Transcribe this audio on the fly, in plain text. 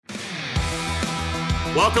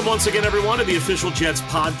Welcome once again, everyone, to the official Jets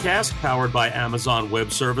podcast powered by Amazon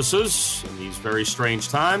Web Services. In these very strange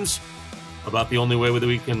times, about the only way that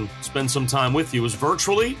we can spend some time with you is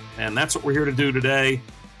virtually, and that's what we're here to do today.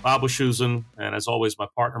 Bob Wischusen, and as always, my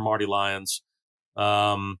partner, Marty Lyons.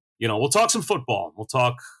 We'll talk some football. We'll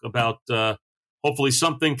talk about hopefully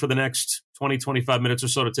something for the next 20, 25 minutes or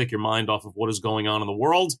so to take your mind off of what is going on in the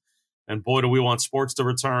world. And boy, do we want sports to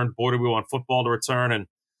return. Boy, do we want football to return. And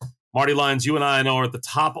Marty Lyons, you and I know are at the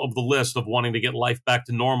top of the list of wanting to get life back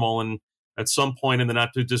to normal and at some point in the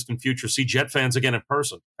not-too-distant future see Jet fans again in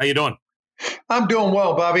person. How you doing? I'm doing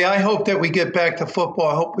well, Bobby. I hope that we get back to football.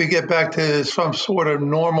 I hope we get back to some sort of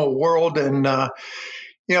normal world. And,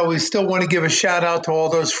 we still want to give a shout-out to all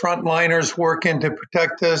those frontliners working to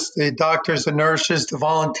protect us, the doctors, the nurses, the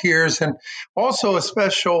volunteers, and also a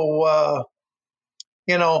special,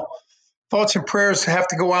 thoughts and prayers have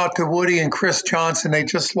to go out to Woody and Chris Johnson. They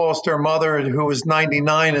just lost their mother, who was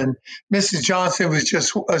 99, and Mrs. Johnson was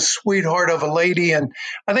just a sweetheart of a lady. And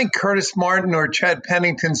I think Curtis Martin or Chad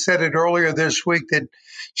Pennington said it earlier this week that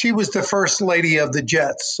she was the first lady of the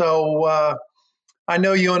Jets. So I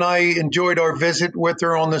know you and I enjoyed our visit with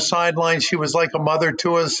her on the sideline. She was like a mother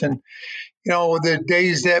to us. And, the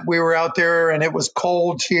days that we were out there and it was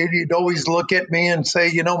cold, she'd always look at me and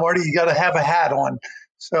say, Marty, you got to have a hat on.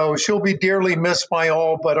 So she'll be dearly missed by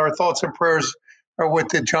all, but our thoughts and prayers are with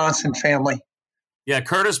the Johnson family. Yeah,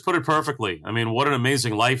 Curtis put it perfectly. I mean, what an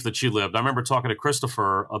amazing life that she lived. I remember talking to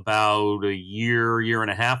Christopher about a year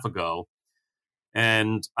and a half ago,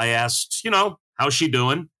 and I asked, how's she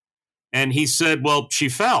doing? And he said, well, she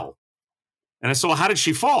fell. And I said, well, how did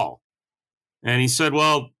she fall? And he said,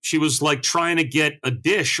 well, she was like trying to get a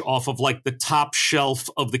dish off of like the top shelf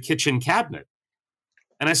of the kitchen cabinet.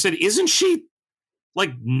 And I said, isn't she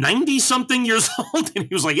like 90-something years old? And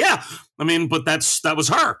he was like, yeah, but that was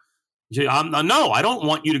her. No, I don't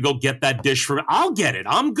want you to go get that dish for me. I'll get it.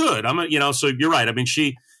 I'm good. So you're right.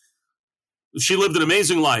 She lived an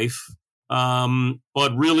amazing life,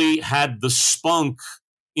 but really had the spunk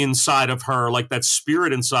inside of her, like that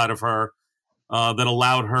spirit inside of her that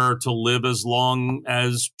allowed her to live as long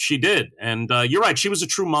as she did. And you're right. She was a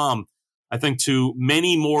true mom, I think, to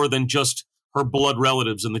many more than just her blood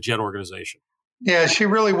relatives in the Jet organization. Yeah, she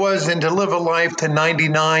really was. And to live a life to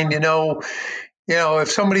 99,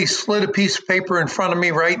 if somebody slid a piece of paper in front of me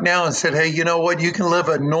right now and said, hey, you know what, you can live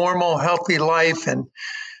a normal, healthy life and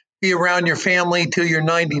be around your family till you're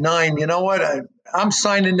 99. You know what? I'm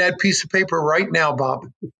signing that piece of paper right now, Bob.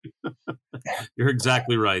 You're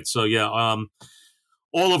exactly right. So, yeah,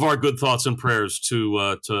 all of our good thoughts and prayers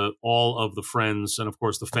to all of the friends and, of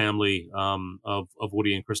course, the family of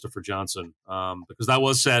Woody and Christopher Johnson, because that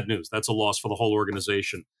was sad news. That's a loss for the whole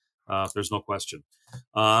organization. There's no question.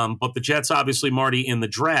 But the Jets, obviously, Marty, in the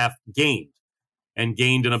draft gained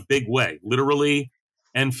in a big way, literally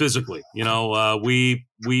and physically.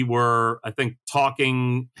 We were, I think,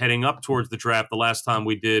 talking heading up towards the draft the last time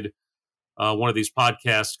we did one of these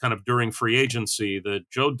podcasts kind of during free agency, that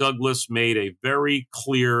Joe Douglas made a very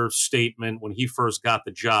clear statement when he first got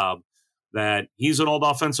the job that he's an old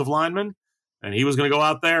offensive lineman and he was going to go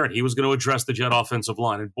out there and he was going to address the Jet offensive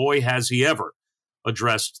line. And boy, has he ever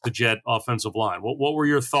addressed the Jet offensive line. What were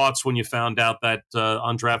your thoughts when you found out that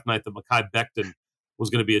on draft night that Mekhi Becton was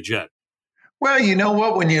going to be a Jet? Well, you know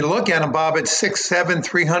what? When you look at him, Bob, at 6'7",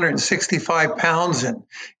 365 pounds, and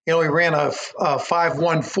he ran a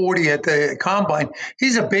 5'1" 40 at the combine.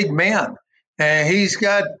 He's a big man, and he's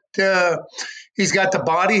got the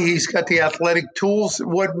body, he's got the athletic tools.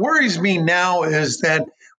 What worries me now is that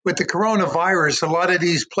with the coronavirus, a lot of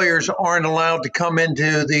these players aren't allowed to come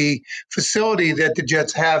into the facility that the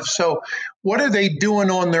Jets have. So what are they doing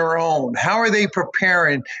on their own? How are they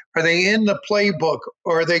preparing? Are they in the playbook?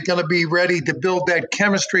 Or are they going to be ready to build that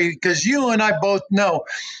chemistry? Because you and I both know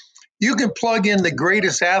you can plug in the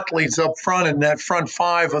greatest athletes up front in that front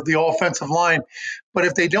five of the offensive line. But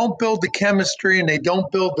if they don't build the chemistry and they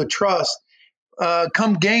don't build the trust,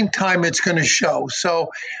 come game time, it's going to show. So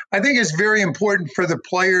I think it's very important for the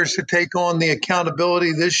players to take on the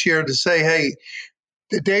accountability this year to say, hey,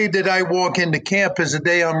 the day that I walk into camp is the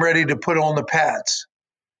day I'm ready to put on the pads.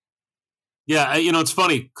 Yeah, it's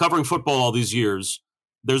funny, covering football all these years,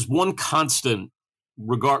 there's one constant,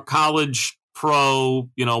 college, pro,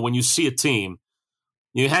 when you see a team,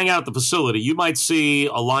 you hang out at the facility, you might see a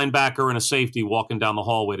linebacker and a safety walking down the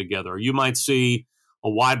hallway together. You might see a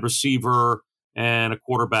wide receiver and a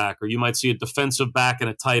quarterback, or you might see a defensive back and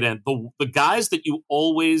a tight end. The guys that you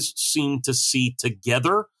always seem to see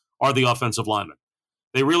together are the offensive linemen.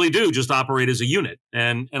 They really do just operate as a unit.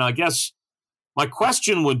 And I guess my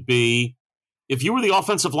question would be, if you were the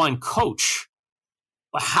offensive line coach,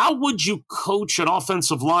 how would you coach an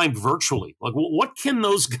offensive line virtually? Like, what can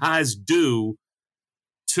those guys do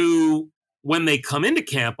to, when they come into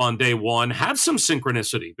camp on day one, have some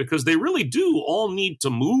synchronicity? Because they really do all need to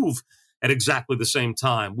move at exactly the same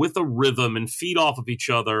time with a rhythm and feed off of each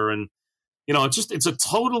other. And, it's a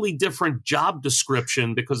totally different job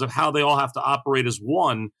description because of how they all have to operate as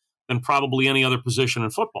one than probably any other position in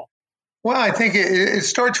football. Well, I think it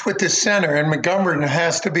starts with the center, and Montgomery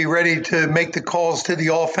has to be ready to make the calls to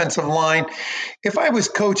the offensive line. If I was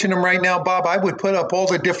coaching them right now, Bob, I would put up all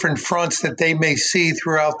the different fronts that they may see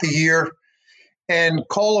throughout the year and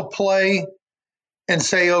call a play and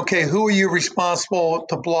say, okay, who are you responsible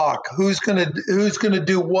to block? Who's gonna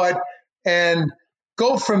do what? And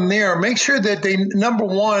go from there. Make sure that number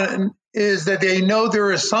one is that they know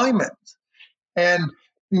their assignments. And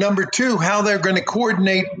number two, how they're going to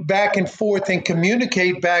coordinate back and forth and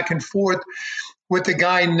communicate back and forth with the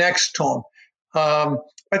guy next to them.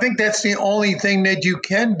 I think that's the only thing that you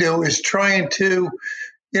can do is trying to,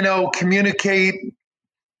 communicate,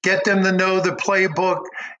 get them to know the playbook.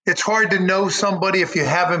 It's hard to know somebody if you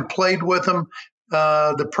haven't played with them.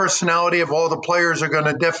 The personality of all the players are going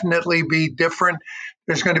to definitely be different.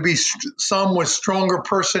 There's going to be some with stronger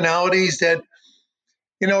personalities that,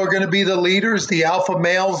 are going to be the leaders, the alpha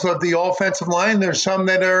males of the offensive line. There's some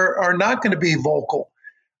that are not going to be vocal.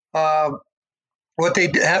 What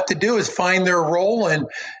they have to do is find their role and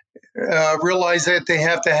realize that they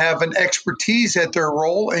have to have an expertise at their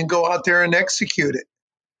role and go out there and execute it.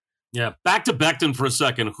 Yeah. Back to Becton for a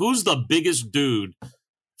second. Who's the biggest dude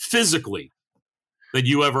physically that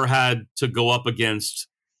you ever had to go up against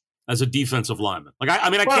as a defensive lineman? Like, I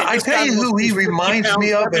can't. I tell you who he reminds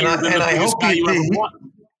me of, and I hope he did.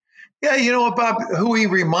 Yeah, you know what, Bob? Who he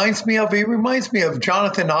reminds me of? He reminds me of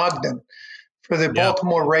Jonathan Ogden for the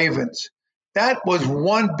Baltimore Ravens. That was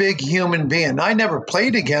one big human being. I never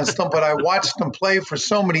played against him, but I watched him play for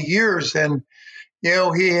so many years, and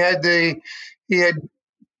he had the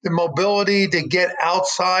mobility to get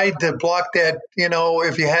outside to block that.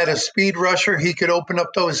 If you had a speed rusher, he could open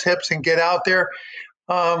up those hips and get out there.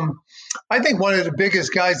 I think one of the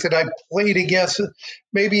biggest guys that I played against,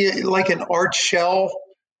 maybe like an Art Shell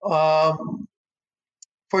for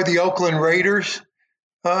the Oakland Raiders.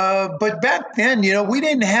 But back then, we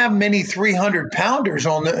didn't have many 300-pounders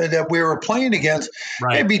that we were playing against.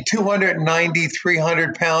 Right. Maybe 290,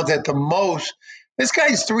 300 pounds at the most. This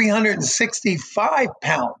guy's 365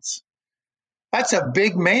 pounds. That's a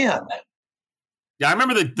big man. Yeah, I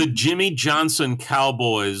remember the Jimmy Johnson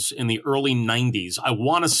Cowboys in the early 90s, I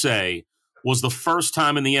want to say, was the first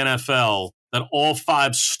time in the NFL that all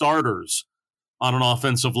 5 starters on an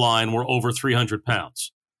offensive line were over 300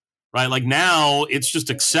 pounds, right? Like now it's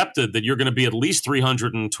just accepted that you're going to be at least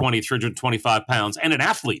 320, 325 pounds and an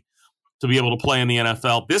athlete to be able to play in the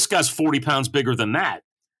NFL. This guy's 40 pounds bigger than that.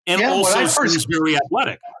 And also seems very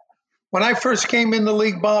athletic. When I first came in the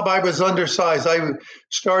league, Bob, I was undersized. I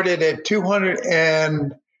started at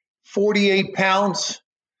 248 pounds.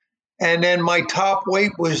 And then my top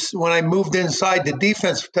weight was when I moved inside the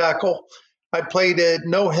defensive tackle, I played at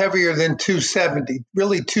no heavier than 270,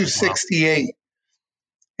 really 268. Wow.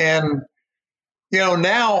 And,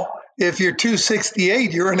 now if you're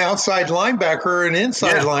 268, you're an outside linebacker or an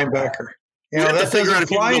inside linebacker. That doesn't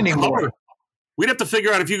fly anymore. We'd have to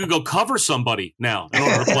figure out if you could go cover somebody now in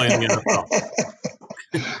order to play in the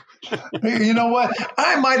NFL. You know what?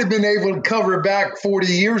 I might have been able to cover back 40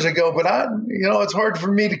 years ago, but it's hard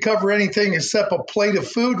for me to cover anything except a plate of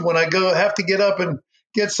food when I have to get up and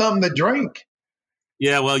get something to drink.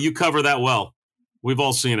 Yeah, well, you cover that well. We've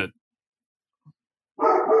all seen it.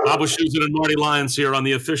 Wischusen and Marty Lyons here on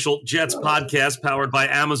the official Jets podcast powered by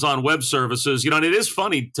Amazon Web Services. And it is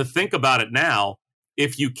funny to think about it now.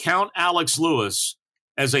 If you count Alex Lewis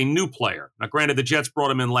as a new player, now granted the Jets brought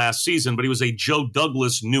him in last season, but he was a Joe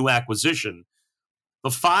Douglas new acquisition. The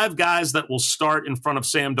 5 guys that will start in front of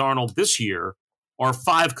Sam Darnold this year are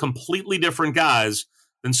 5 completely different guys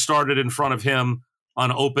than started in front of him on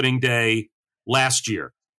opening day last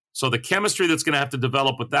year. So the chemistry that's going to have to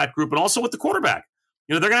develop with that group and also with the quarterback,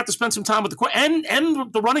 they're going to have to spend some time with the quarterback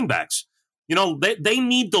and the running backs. They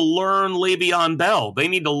need to learn Le'Veon Bell. They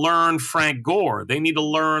need to learn Frank Gore. They need to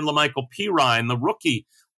learn LaMichael Pirine, the rookie.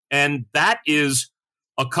 And that is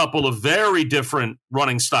a couple of very different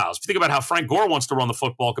running styles. If you think about how Frank Gore wants to run the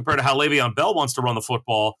football compared to how Le'Veon Bell wants to run the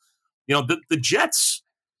football, the Jets,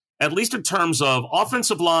 at least in terms of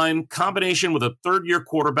offensive line, combination with a third-year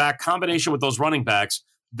quarterback, combination with those running backs,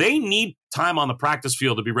 they need time on the practice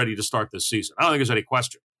field to be ready to start this season. I don't think there's any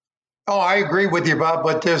question. Oh, I agree with you, Bob,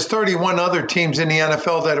 but there's 31 other teams in the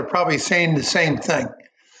NFL that are probably saying the same thing.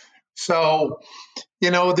 So,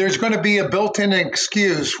 there's going to be a built-in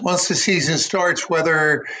excuse once the season starts,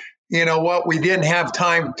 whether, we didn't have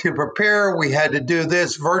time to prepare. We had to do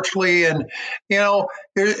this virtually. And,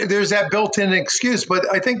 there's that built-in excuse.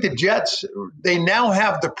 But I think the Jets, they now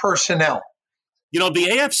have the personnel. The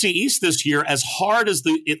AFC East this year, as hard as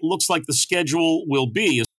it looks like the schedule will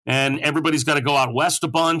be, and everybody's got to go out west a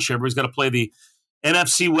bunch. Everybody's got to play the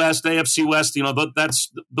NFC West, AFC West.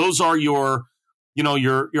 Those are your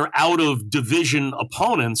out of division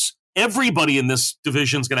opponents. Everybody in this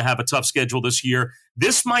division is going to have a tough schedule this year.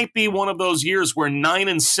 This might be one of those years where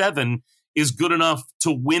 9-7 is good enough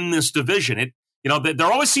to win this division.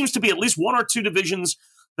 There always seems to be at least one or two divisions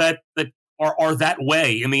that are that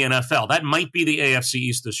way in the NFL. That might be the AFC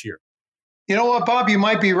East this year. You know what, Bob? You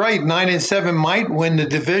might be right. 9-7 might win the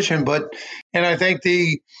division, and I think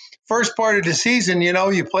the first part of the season,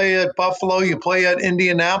 you play at Buffalo, you play at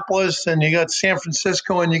Indianapolis, and you got San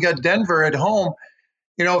Francisco and you got Denver at home.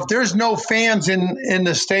 If there's no fans in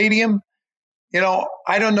the stadium,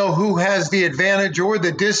 I don't know who has the advantage or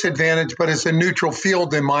the disadvantage, but it's a neutral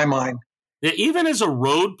field in my mind. Even as a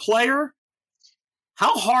road player,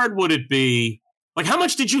 how hard would it be? Like, how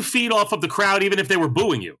much did you feed off of the crowd, even if they were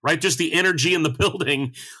booing you, right? Just the energy in the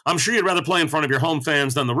building. I'm sure you'd rather play in front of your home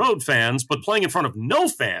fans than the road fans, but playing in front of no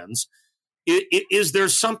fans, is there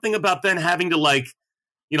something about then having to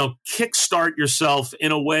kickstart yourself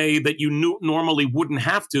in a way that you normally wouldn't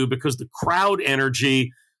have to, because the crowd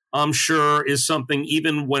energy, I'm sure, is something,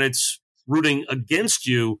 even when it's rooting against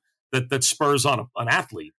you, that spurs on an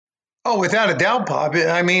athlete. Oh, without a doubt, Bob.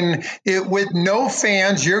 I mean, with no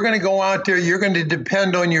fans, you're going to go out there. You're going to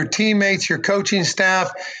depend on your teammates, your coaching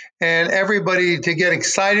staff, and everybody to get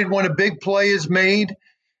excited when a big play is made,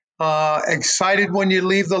 excited when you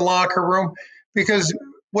leave the locker room. Because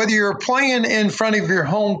whether you're playing in front of your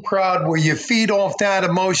home crowd where you feed off that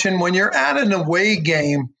emotion, when you're at an away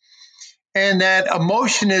game and that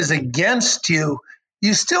emotion is against you,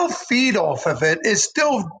 you still feed off of it. It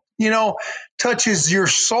still touches your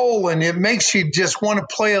soul, and it makes you just want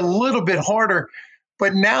to play a little bit harder.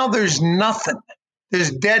 But now there's nothing.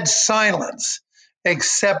 There's dead silence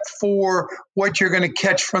except for what you're going to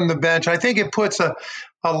catch from the bench. I think it puts a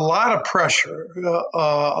lot of pressure,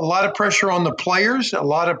 on the players, a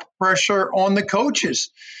lot of pressure on the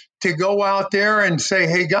coaches to go out there and say,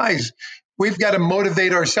 hey, guys, we've got to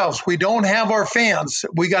motivate ourselves. We don't have our fans.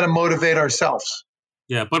 We got to motivate ourselves.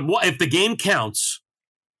 Yeah, but if the game counts,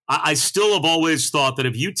 I still have always thought that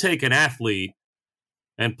if you take an athlete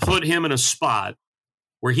and put him in a spot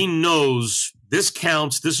where he knows this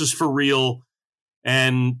counts, this is for real,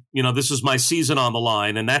 and this is my season on the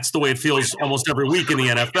line, and that's the way it feels almost every week in the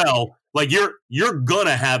NFL, like you're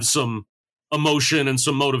gonna have some emotion and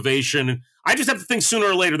some motivation. I just have to think sooner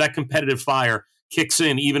or later that competitive fire kicks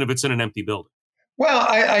in, even if it's in an empty building. Well,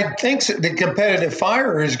 I think the competitive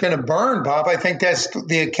fire is going to burn, Bob. I think that's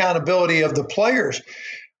the accountability of the players.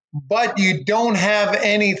 But you don't have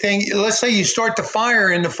anything. Let's say you start the fire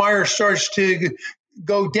and the fire starts to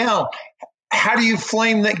go down. How do you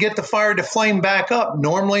get the fire to flame back up?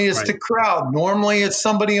 Normally it's the crowd. Normally it's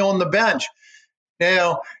somebody on the bench.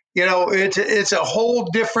 Now, it's a whole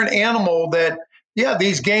different animal that,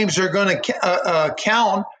 these games are going to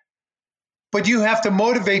count, but you have to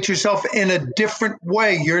motivate yourself in a different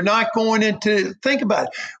way. You're not going into, think about it.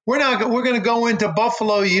 We're going to go into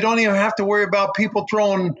Buffalo. You don't even have to worry about people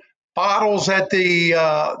throwing bottles at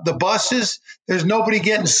the buses. There's nobody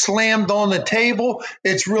getting slammed on the table.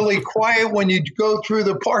 It's really quiet when you go through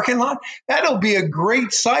the parking lot. That'll be a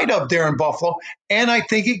great sight up there in Buffalo. And I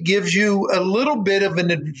think it gives you a little bit of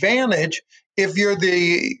an advantage if you're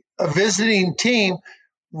a visiting team,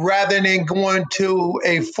 rather than going to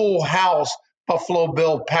a full house Buffalo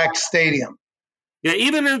Bill packed stadium. Yeah,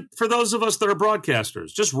 even for those of us that are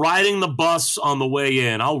broadcasters, just riding the bus on the way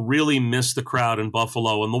in, I'll really miss the crowd in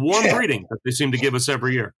Buffalo and the warm greeting that they seem to give us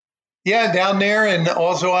every year. Yeah, down there and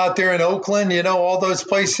also out there in Oakland, all those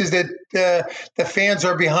places that the fans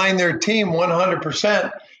are behind their team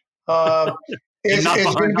 100%. It's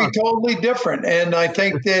going to be totally different. And I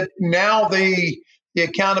think that now the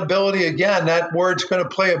accountability, again, that word's going to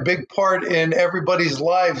play a big part in everybody's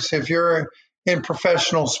lives if you're in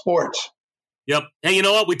professional sports. Yep. Hey, you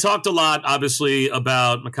know what? We talked a lot, obviously,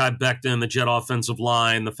 about Mekhi Becton, the Jet offensive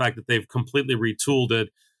line, the fact that they've completely retooled it.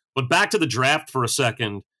 But back to the draft for a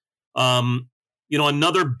second.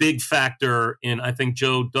 Another big factor in, I think,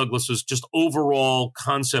 Joe Douglas's just overall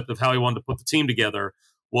concept of how he wanted to put the team together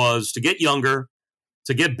was to get younger,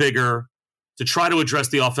 to get bigger, to try to address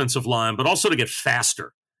the offensive line, but also to get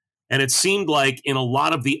faster. And it seemed like in a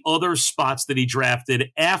lot of the other spots that he drafted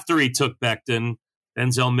after he took Becton,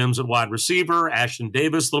 Denzel Mims at wide receiver, Ashton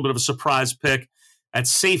Davis, a little bit of a surprise pick at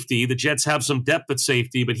safety. The Jets have some depth at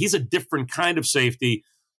safety, but he's a different kind of safety.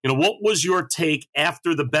 What was your take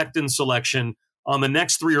after the Becton selection on the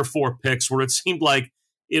next 3 or 4 picks where it seemed like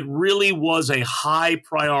it really was a high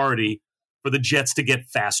priority for the Jets to get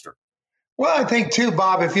faster? Well, I think too,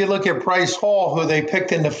 Bob, if you look at Bryce Hall, who they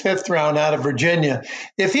picked in the 5th round out of Virginia,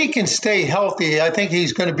 if he can stay healthy, I think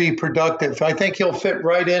he's going to be productive. I think he'll fit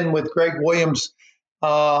right in with Greg Williams'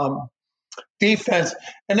 defense.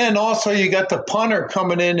 And then also you got the punter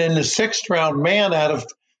coming in the 6th round, man out of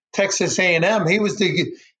Texas A&M. He was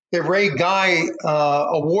the Ray Guy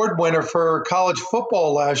award winner for college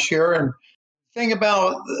football last year. And the thing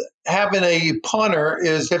about having a punter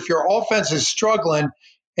is if your offense is struggling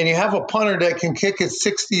and you have a punter that can kick it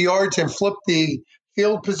 60 yards and flip the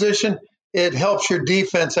field position, it helps your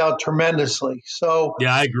defense out tremendously. So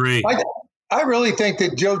yeah, I agree. I really think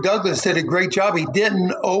that Joe Douglas did a great job. He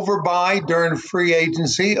didn't overbuy during free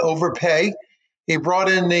agency, overpay. He brought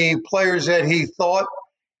in the players that he thought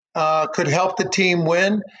could help the team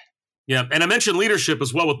win. Yeah, and I mentioned leadership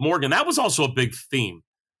as well with Morgan. That was also a big theme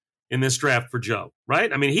in this draft for Joe,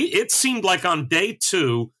 right? I mean, it seemed like on day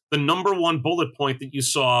 2, the number one bullet point that you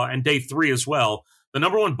saw, and day 3 as well, the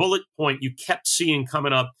number one bullet point you kept seeing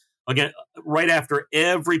coming up again right after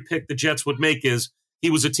every pick the Jets would make is he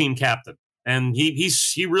was a team captain. And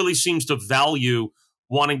he really seems to value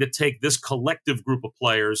wanting to take this collective group of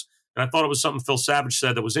players. And I thought it was something Phil Savage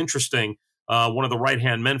said that was interesting. One of the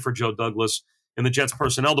right-hand men for Joe Douglas in the Jets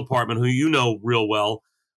personnel department, who you know real well,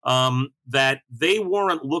 that they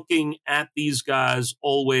weren't looking at these guys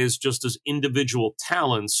always just as individual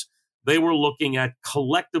talents. They were looking at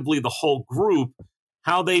collectively the whole group,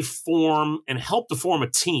 how they form and help to form a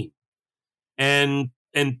team. And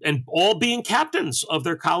all being captains of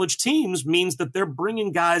their college teams means that they're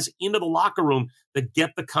bringing guys into the locker room that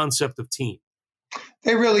get the concept of team.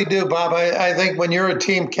 They really do, Bob. I think when you're a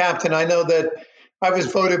team captain, I know that I was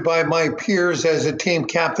voted by my peers as a team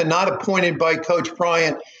captain, not appointed by Coach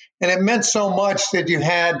Bryant. And it meant so much that you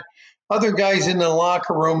had other guys in the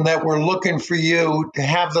locker room that were looking for you to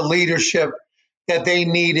have the leadership that they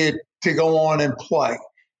needed to go on and play.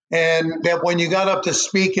 And that when you got up to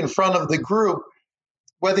speak in front of the group,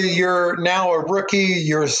 whether you're now a rookie,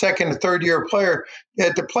 you're a 2nd or 3rd year player,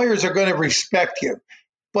 that the players are going to respect you.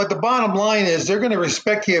 But the bottom line is they're going to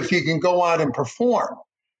respect you if you can go out and perform.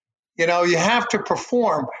 You have to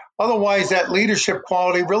perform. Otherwise, that leadership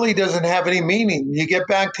quality really doesn't have any meaning. You get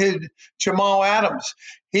back to Jamal Adams.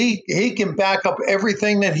 He can back up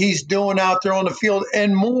everything that he's doing out there on the field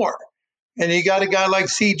and more. And you got a guy like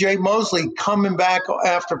C.J. Mosley coming back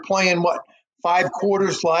after playing, 5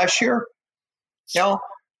 quarters last year?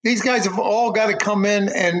 These guys have all got to come in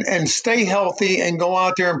and stay healthy and go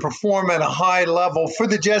out there and perform at a high level for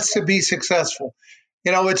the Jets to be successful.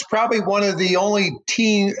 It's probably one of the only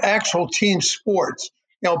actual team sports.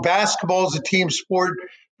 Basketball is a team sport,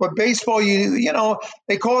 but baseball,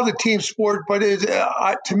 they call it a team sport, but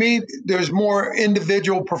to me, there's more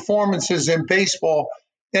individual performances in baseball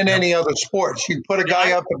than any other sports. You put a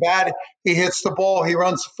guy up the bat, he hits the ball, he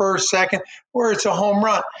runs first, second, or it's a home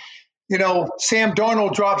run. Sam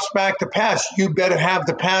Darnold drops back to pass. You better have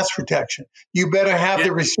the pass protection. You better have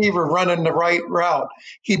the receiver running the right route.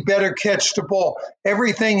 He better catch the ball.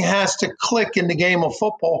 Everything has to click in the game of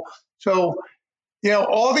football. So,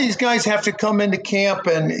 all these guys have to come into camp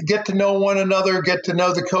and get to know one another, get to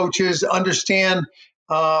know the coaches, understand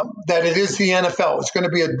that it is the NFL. It's going to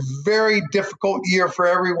be a very difficult year for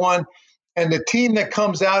everyone. And the team that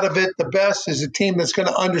comes out of it the best is a team that's going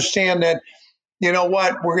to understand that,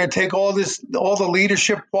 we're going to take all the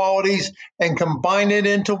leadership qualities and combine it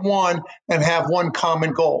into one and have one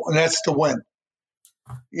common goal, and that's to win.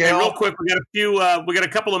 Real quick, we got a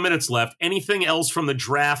couple of minutes left. Anything else from the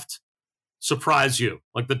draft surprise you?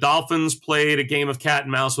 Like the Dolphins played a game of cat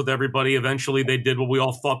and mouse with everybody. Eventually, they did what we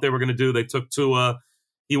all thought they were going to do. They took Tua.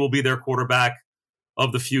 He will be their quarterback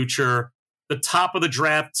of the future. The top of the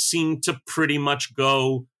draft seemed to pretty much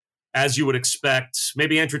go as you would expect.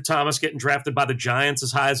 Maybe Andrew Thomas getting drafted by the Giants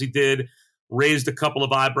as high as he did raised a couple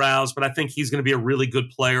of eyebrows, but I think he's going to be a really good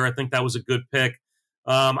player. I think that was a good pick.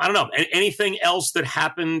 I don't know. Anything else that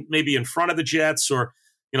happened maybe in front of the Jets, or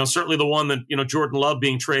certainly the one that Jordan Love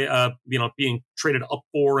being traded up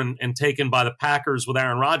for and taken by the Packers with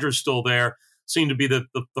Aaron Rodgers still there seemed to be the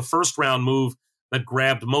first round move that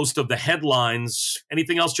grabbed most of the headlines.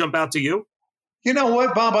 Anything else jump out to you? You know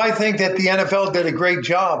what, Bob? I think that the NFL did a great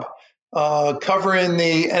job covering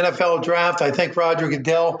the NFL draft. I think Roger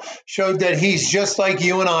Goodell showed that he's just like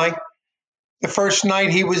you and I. The first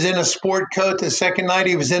night he was in a sport coat. The second night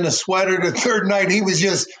he was in a sweater. The third night he was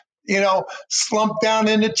just, slumped down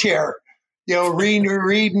in the chair,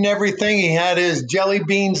 reading everything. He had his jelly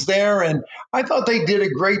beans there. And I thought they did a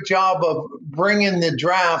great job of bringing the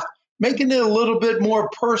draft, making it a little bit more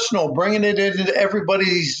personal, bringing it into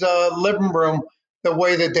everybody's living room the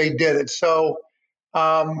way that they did it. So,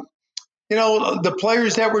 the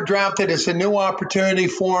players that were drafted, it's a new opportunity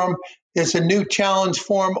for them. It's a new challenge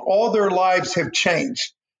for them. All their lives have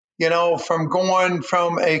changed, from going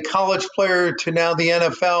from a college player to now the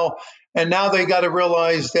NFL. And now they got to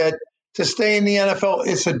realize that to stay in the NFL,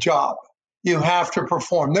 it's a job. You have to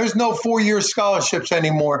perform. There's no 4-year scholarships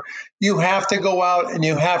anymore. You have to go out and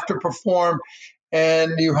you have to perform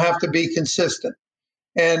and you have to be consistent.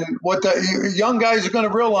 And what the young guys are going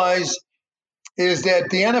to realize is that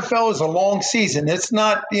the NFL is a long season. It's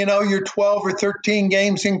not, your 12 or 13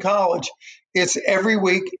 games in college. It's every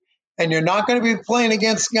week. And you're not going to be playing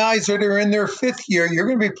against guys that are in their 5th year. You're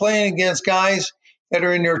going to be playing against guys that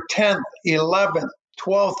are in their 10th, 11th,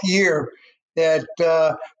 12th year, that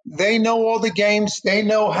they know all the games. They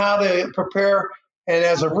know how to prepare. And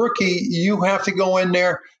as a rookie, you have to go in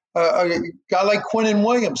there. A guy like Quinnen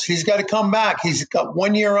Williams, he's got to come back. He's got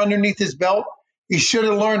 1 year underneath his belt. He should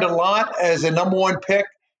have learned a lot as a number 1 pick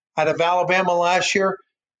out of Alabama last year.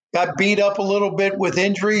 Got beat up a little bit with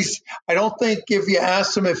injuries. I don't think if you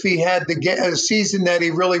asked him if he had the season that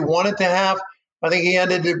he really wanted to have, I think he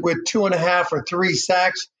ended it with 2.5 or 3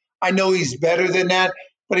 sacks. I know he's better than that,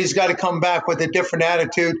 but he's got to come back with a different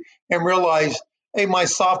attitude and realize, hey, my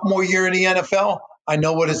sophomore year in the NFL, I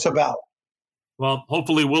know what it's about. Well,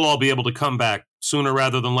 hopefully we'll all be able to come back sooner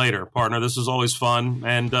rather than later, partner. This is always fun.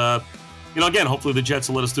 And, again, hopefully the Jets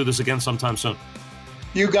will let us do this again sometime soon.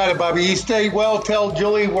 You got it, Bobby. You stay well. Tell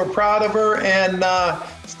Julie we're proud of her and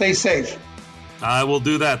stay safe. I will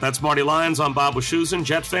do that. That's Marty Lyons. I'm Bob Wischusen.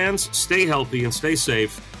 Jet fans, stay healthy and stay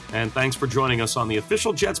safe. And thanks for joining us on the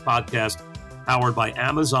official Jets podcast powered by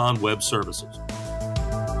Amazon Web Services.